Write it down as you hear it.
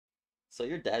So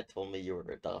your dad told me you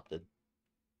were adopted.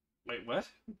 Wait, what?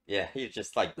 Yeah, he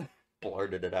just like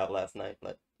blurted it out last night.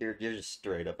 Like you're just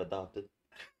straight up adopted.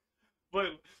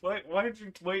 Wait, why did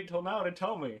you wait until now to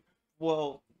tell me?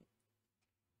 Well,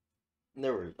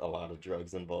 there were a lot of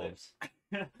drugs involved.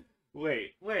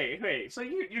 Wait. So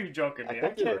you're joking I me?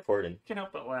 think you're recording. Can't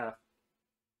help but laugh.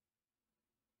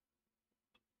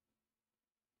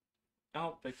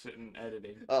 I'll fix it in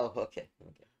editing. Oh, okay.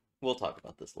 We'll talk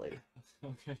about this later.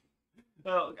 Okay.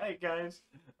 Well, hey guys,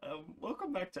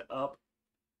 welcome back to Up.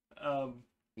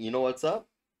 You know what's up?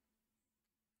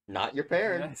 Not your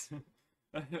parents.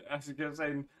 I was gonna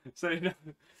say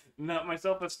not my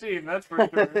self-esteem. That's for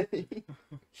sure.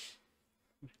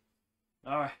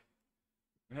 All right,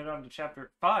 we're headed on to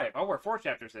chapter 5. Oh, we're 4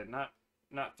 chapters in, not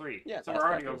 3. Yeah, so we're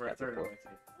already over a third of it.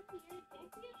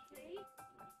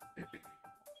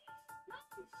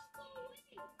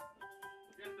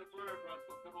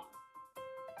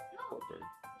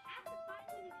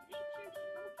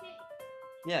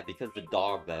 Yeah, because the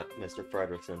dog that Mr.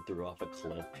 Fredrickson threw off a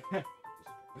cliff.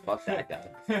 Fuck that guy.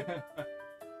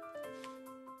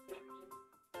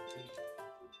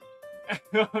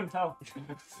 Oh no.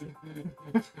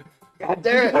 God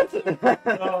damn it!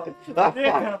 Oh,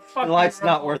 yeah, fuck Life's you,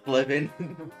 not Russ. worth living.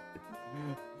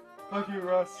 Fuck you,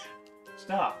 Russ.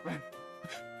 Stop.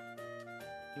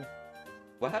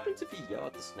 What happens if you yell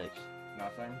at the snake?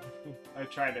 Nothing. I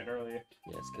tried it earlier.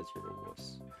 Yes, because you're a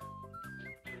wuss.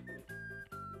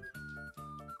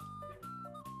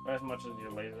 As much as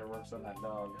your laser works on that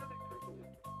dog.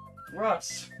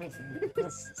 Russ!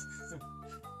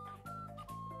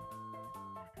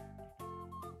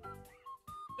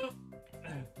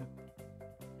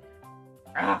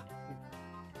 Ah!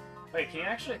 Wait, can you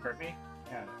actually hurt me?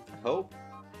 Yeah. I hope.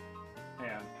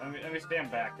 Yeah. Let me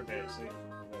stand back a bit, see.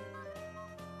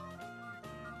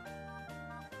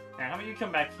 Yeah, how about you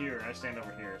come back here and I stand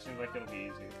over here? Seems like it'll be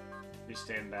easy. You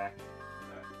stand back.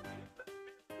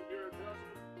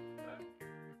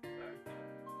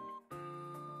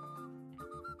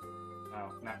 Oh,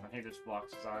 nothing. He just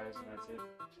blocks his eyes and that's it.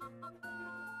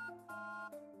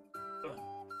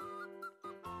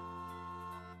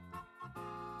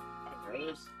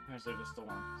 Brothers? Or is there just the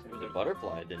one? It was a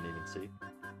butterfly I didn't even see.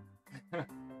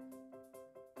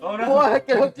 Oh no! What?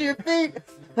 Get up to your feet!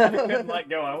 I couldn't let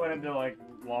go. I went into like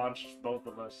launch both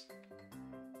of us.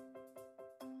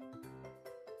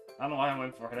 I don't know why I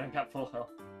went for it. I got full health.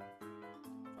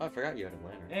 Oh, I forgot you had a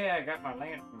lantern. Yeah, I got my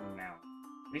lantern now.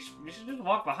 You should just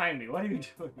walk behind me. What are you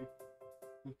doing?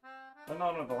 I'm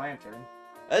on with the lantern.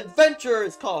 Adventure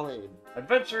is calling!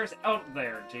 Adventure is out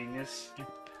there, genius.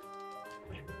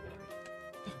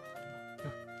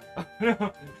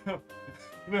 No.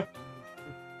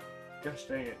 Gosh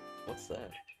dang it. What's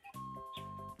that?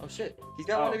 Oh shit, he's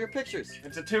got one of your pictures!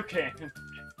 It's a toucan.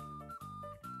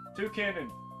 Toucan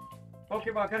and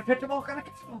Pokemon. Gotta catch them all, gotta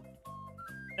catch them all.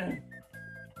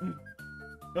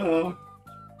 Oh.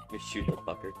 You shoot the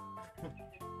fucker.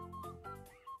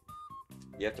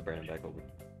 You have to burn him back over.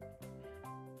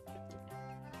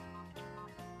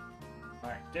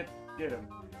 Alright, get him.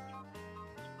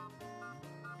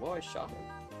 Well, I shot him.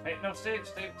 Hey, no, stay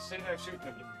there shooting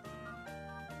him.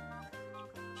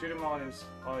 Shoot him while he's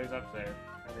up there.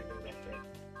 As he goes up there.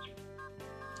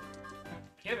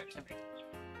 Give it to me.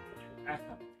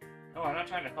 Oh, I'm not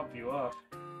trying to help you up.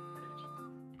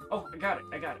 Oh, I got it.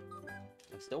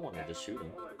 I still wanted to shoot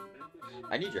him.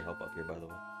 I need your help up here, by the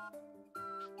way.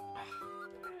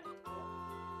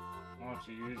 Why don't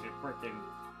you use your frickin'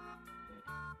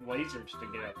 lasers to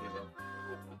get up here?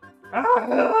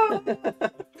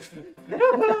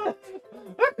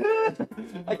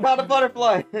 I caught a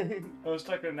butterfly! I was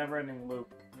stuck in a never-ending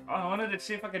loop. Oh, I wanted to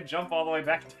see if I could jump all the way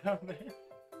back down there.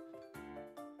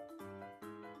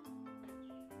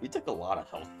 You took a lot of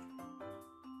health.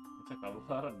 It took a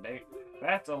lot of damage.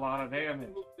 That's a lot of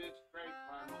damage.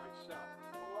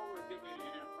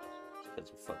 Because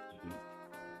you're fucking weak.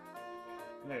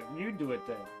 Yeah, you do it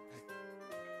then.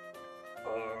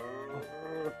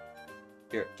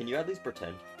 Here, can you at least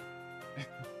pretend?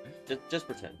 just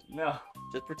pretend. No.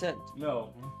 Just pretend.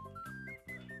 No.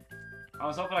 I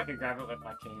was hoping I could grab it with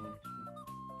my cane.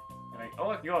 Oh,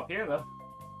 I can go up here though.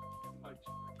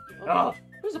 Oh,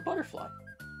 there's a butterfly.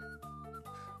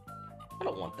 I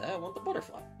don't want that. I want the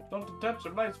butterfly. Don't touch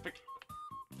my spaghetti.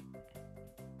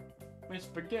 My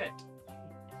spaghetti.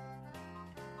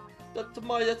 That's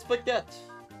my spaghetti.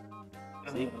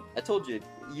 See, I told you.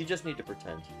 You just need to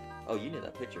pretend. Oh, you need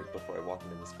that picture before I walk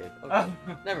into this cave. Okay,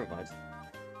 never mind.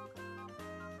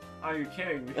 Are you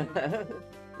kidding me?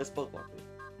 Let's both walk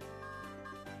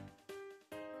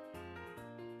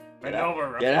in. Get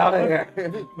over, Get out of here!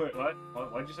 Wait, what?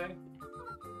 What'd you say?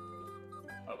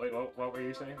 Wait, what were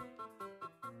you saying?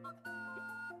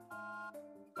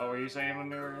 What were you saying when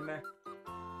we were in there?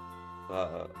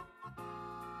 I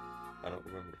don't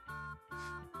remember.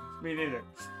 Me neither.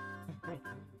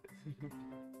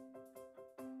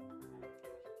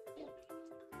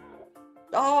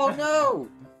 Oh no!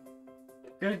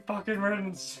 Good fucking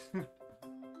riddance.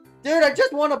 Dude, I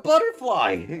just want a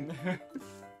butterfly!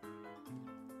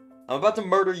 I'm about to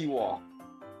murder you all.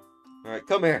 Alright,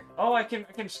 come here. Oh, I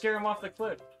can scare him off the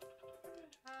cliff.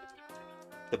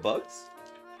 The bugs?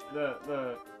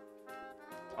 The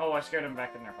Oh, I scared him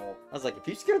back in their hole. I was like, if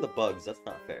you scare the bugs, that's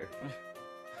not fair.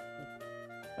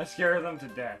 I scare them to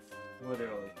death,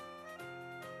 literally.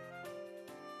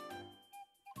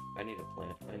 I need a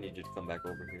plant. I need you to come back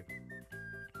over here.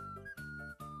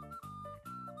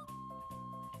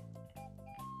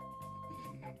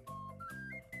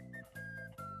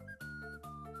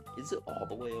 Is it all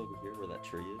the way over here where that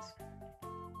tree is?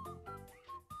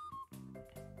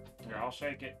 Here, I'll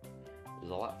shake it. It was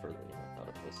a lot further than I thought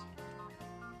it was.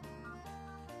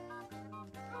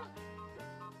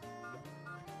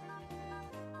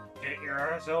 Get your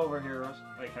ass over here.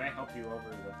 Wait, can I help you over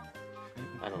here?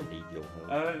 I don't need your help.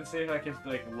 I want to see if I can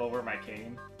like lower my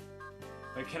cane.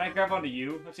 Like, can I grab onto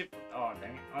you? Let's see. Oh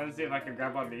dang it! I want to see if I can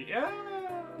grab onto you. Yeah.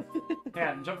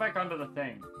 Yeah, jump back onto the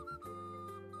thing.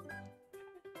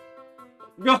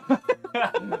 Go.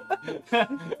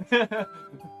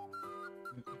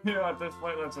 You know, at this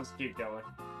point, let's just keep going.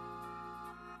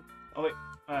 Oh wait,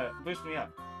 boost me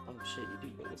up. Oh shit, you do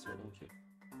go this way, don't you?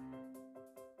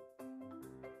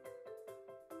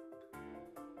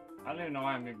 I don't even know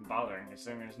why I'm even bothering.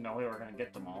 Assuming there's no way we're gonna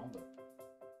get them all. But...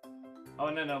 Oh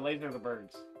no, laser the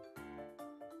birds.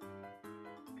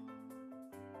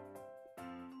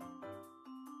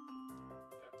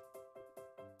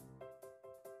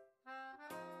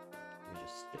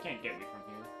 You can't get me from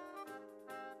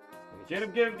here. Get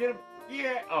him!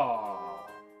 Yeah! Aww.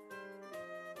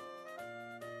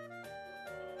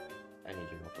 I need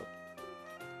your help.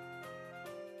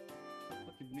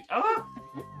 Ah!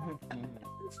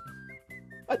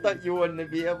 I thought you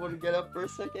wouldn't be able to get up for a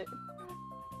second.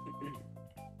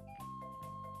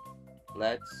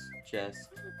 Let's just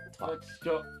talk.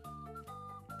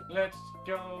 Let's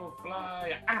go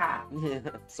fly. Ah! Yeah,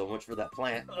 so much for that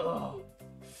plant. Oh.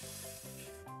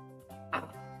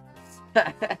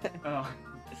 Oh.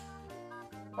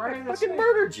 I fucking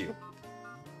murdered you.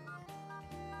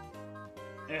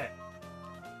 Yeah.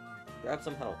 Grab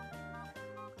some help.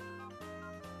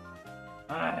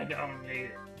 I don't need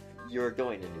it. You're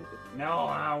going to need it. No,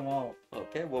 I won't.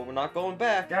 Okay, well, we're not going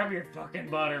back. Grab your fucking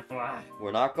butterfly.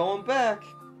 We're not going back.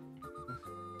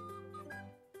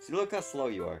 See, look how slow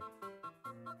you are.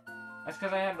 That's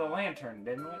because I had the lantern,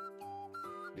 didn't it?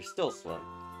 You're still slow.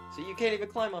 So you can't even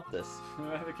climb up this.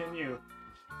 Neither can you.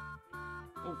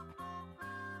 Ooh.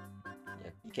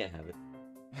 Yeah, you can't have it.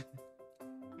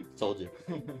 Told you.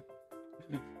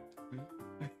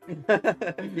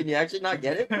 Can you actually not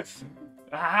get it?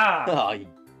 Ah! Oh, you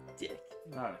dick.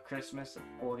 Not a Christmas of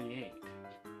 48.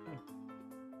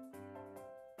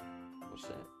 What's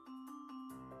that?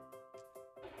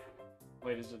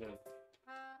 Wait, is it a...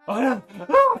 Oh no!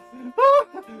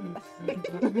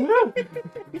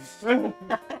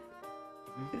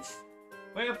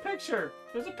 Wait, a picture!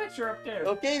 There's a picture up there!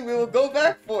 Okay, we will go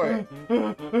back for it.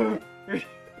 I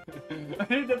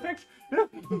need the picture!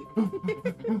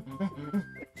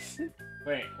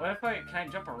 Wait, what if can I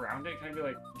jump around it? Can I be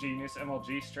like Genius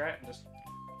MLG strat and just...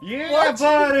 Yeah, What?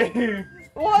 buddy!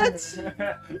 What?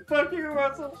 Fuck you,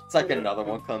 Russell! It's like another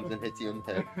one comes and hits you in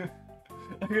the head.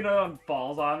 You know, one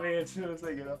falls on me as soon as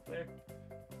they get up there.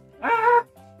 Ah!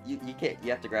 You can't.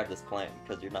 You have to grab this plant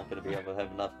because you're not going to be able to have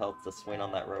enough health to swing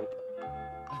on that rope.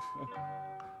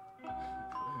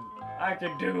 I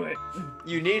can do it.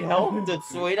 You need help to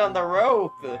swing on the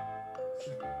rope.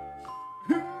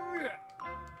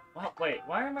 Well, wait,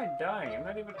 why am I dying? I'm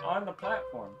not even on the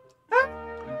platform.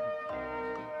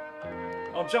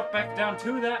 I'll jump back down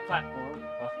to that platform.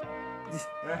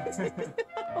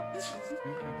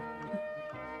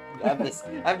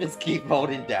 I'm just keep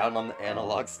holding down on the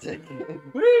analog stick.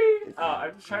 Whee! Oh,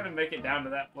 I'm just trying to make it down to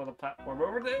that little platform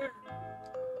over there.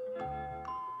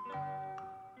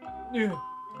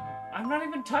 I'm not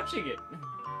even touching it.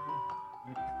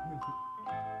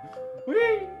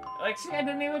 Whee! Like, see, I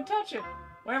didn't even touch it.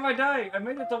 Why am I dying? I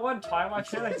made it the one time. Why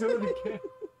can't I do it again?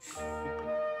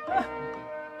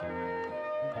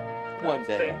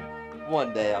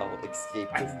 One day I'll escape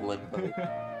this limbo.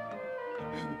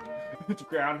 It's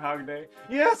Groundhog Day.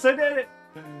 Yes, I did it!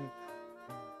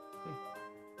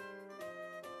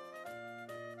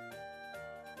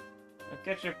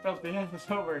 Get your filthy ass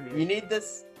over here. You need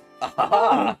this?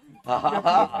 You're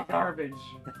garbage.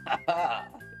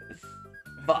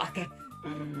 Fuck.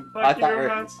 Fuck you,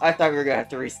 nuts. I thought we were gonna have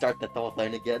to restart that whole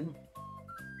thing again.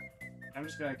 I'm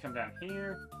just gonna come down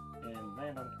here and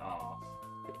land on. Aw.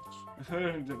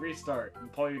 To restart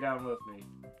and pull you down with me.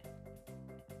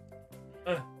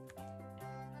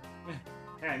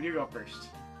 Hang on, you go first.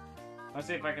 Let's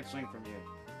see if I can swing from you.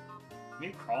 Can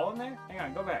you crawl in there? Hang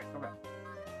on, go back, go back.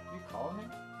 Can you crawl in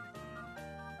there?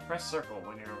 Press circle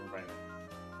when you're over by there.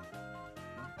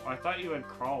 Oh, I thought you had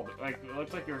crawled. Like, it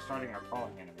looks like you were starting a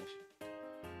crawling animation.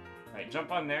 Alright,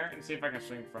 jump on there and see if I can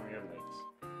swing from your legs.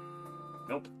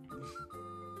 Nope.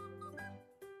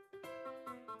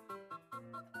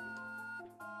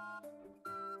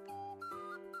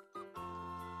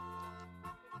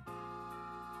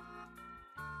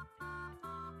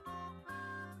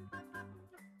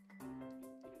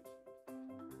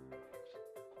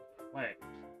 Wait.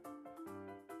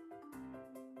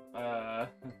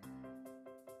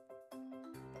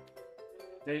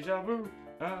 Deja vu.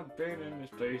 I've been in this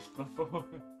place before.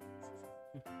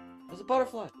 There's a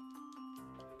butterfly.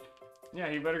 Yeah,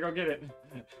 you better go get it.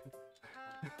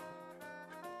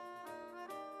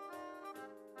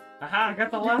 Aha, I got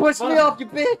the last Push bug. me off, you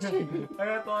bitch! I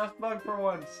got the last bug for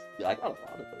once. Yeah, I got a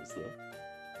lot of those, though.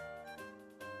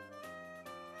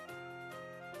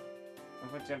 I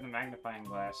thought you have the magnifying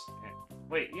glass.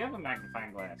 Wait, you have a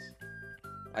magnifying glass.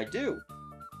 I do.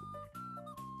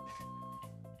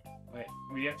 Wait,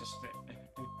 we have to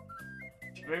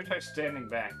maybe try standing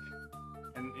back.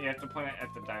 And you have to point it at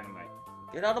the dynamite.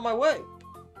 Get out of my way!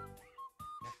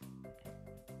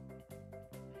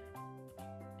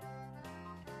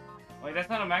 Wait, that's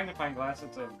not a magnifying glass,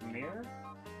 it's a mirror?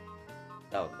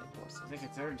 That would make more sense. I think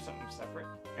it's something separate.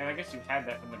 And I guess you had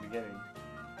that from the beginning.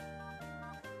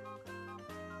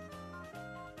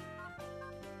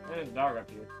 There's a dog up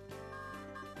here.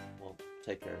 Well,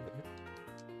 take care of it.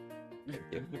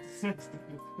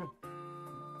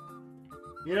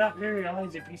 Get up here, you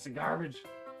lazy piece of garbage.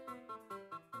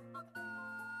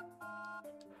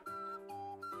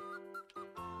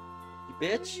 You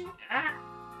bitch! Ah!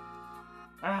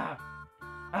 Ah!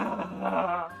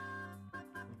 Ah!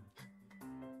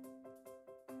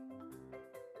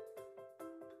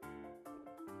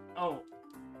 Oh,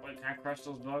 wait, can I crush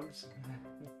those bugs?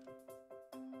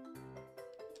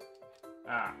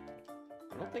 Ah.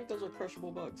 I don't think those are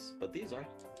crushable bugs, but these are.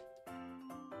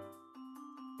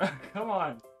 Come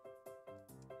on.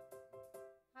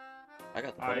 I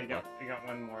got the Oh, butterfly. you got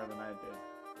one more than I did.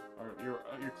 Or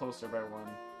you're closer by one.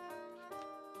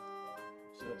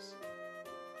 What's this?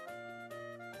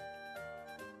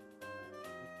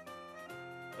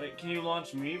 Wait, can you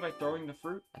launch me by throwing the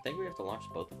fruit? I think we have to launch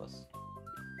both of us.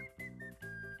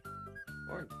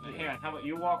 Or Hang on, how about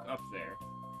you walk up there?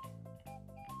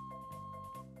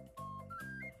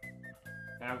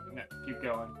 Now, no, keep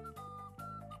going.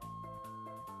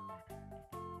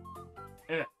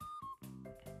 Ugh.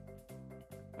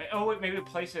 Wait, oh wait, maybe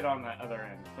place it on the other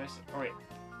end. Place it. Oh wait,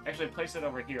 actually place it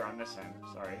over here on this end.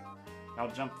 Sorry.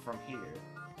 I'll jump from here.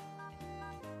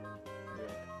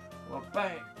 Well,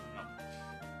 bang. No.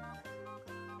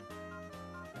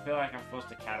 I feel like I'm supposed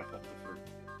to catapult the fruit.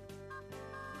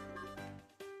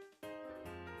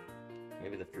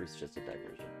 maybe the fruit's just a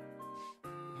diversion.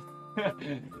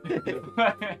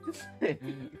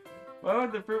 Why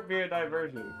would the fruit be a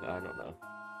diversion? I don't know.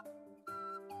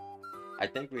 I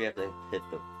think we have to hit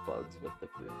the bugs with the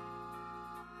fruit.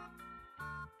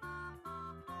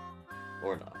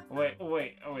 Or not. Wait, oh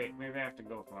wait, maybe I have to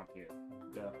go from up here.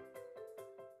 Duh.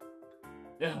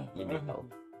 You need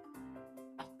help.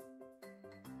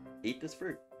 Eat this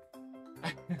fruit.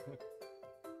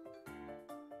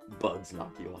 Bugs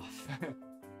knock you off.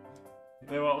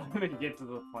 They won't let me get to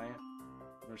the plant.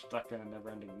 We're stuck in a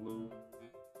never-ending loop.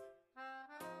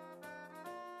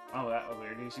 Oh, that was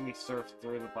weird. Do you see me surf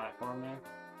through the platform there?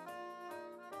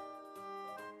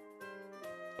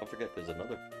 Don't forget, there's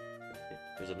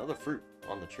another fruit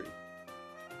on the tree.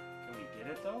 Can we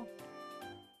get it though?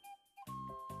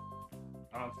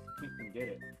 I don't think we can get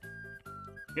it.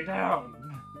 Get down!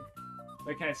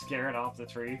 Like, can I scare it off the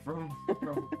tree from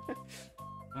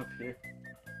up here?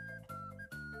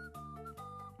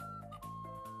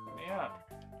 Let me up.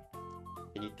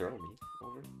 Can you throw me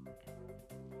over?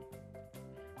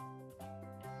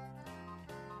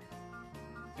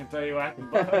 I can tell you what the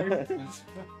bugs.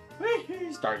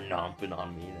 Start knomping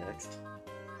on me next.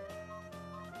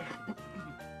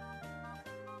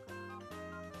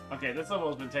 Okay, this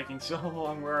level's been taking so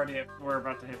long. We're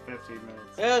about to hit 15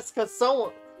 minutes. Yeah, it's cause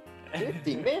someone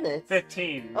 50 minutes?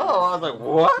 15. Oh, I was like,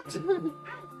 what?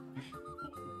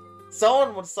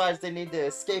 someone decides they need to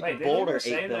escape Wait, a did he boulder ever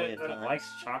say 8 billion that it times. likes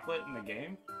chocolate in the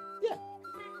game? Yeah.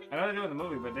 I know they do in the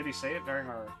movie, but did he say it during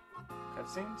our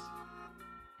cutscenes?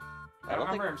 I don't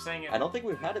remember him saying it. I don't think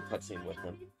we've had a cutscene with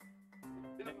him.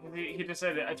 He just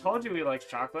said, I told you he likes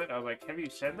chocolate. I was like, have you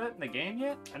said that in the game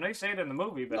yet? I know you say it in the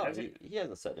movie, but No, he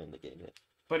hasn't said it in the game yet.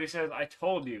 But he says, I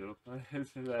told you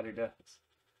that he does.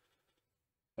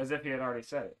 As if he had already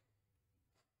said it.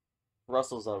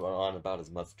 Russell's on about as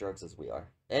much drugs as we are.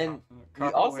 And we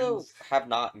Copper also wins. have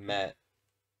not met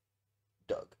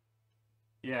Doug.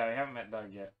 Yeah, we haven't met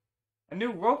Doug yet. A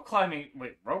new rope climbing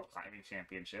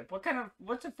championship?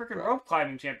 What's a freaking rope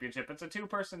climbing championship? It's a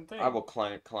 2-person thing. I will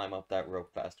climb up that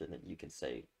rope faster than you can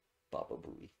say Baba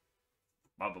Booey.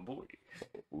 Baba Booey.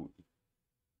 Baba Booey.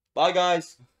 Bye,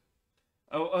 guys.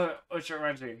 Which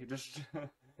reminds me, just...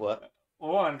 What?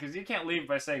 Well, one, because you can't leave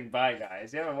by saying bye,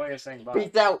 guys. You have a way of saying bye.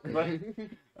 Peace out. But,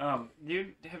 have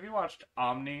you watched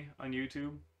Omni on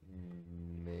YouTube?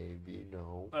 Maybe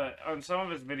no. On some of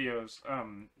his videos,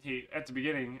 he at the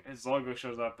beginning his logo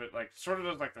shows up. It like sort of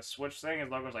does like the Switch thing. His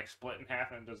logo's like split in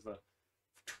half and it does the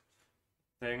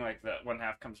thing like that. One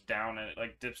half comes down and it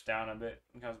like dips down a bit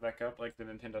and comes back up like the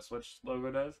Nintendo Switch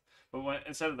logo does. But when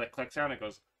instead of the click sound, it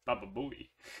goes Baba Booey.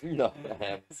 No, I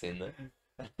haven't seen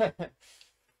that.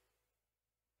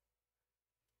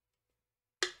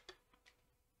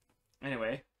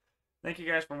 Anyway, thank you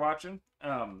guys for watching.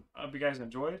 I hope you guys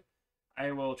enjoyed.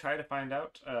 I will try to find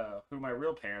out who my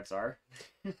real parents are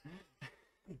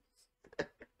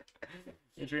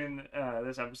between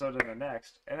this episode and the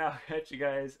next. And I'll catch you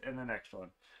guys in the next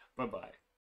one. Bye-bye.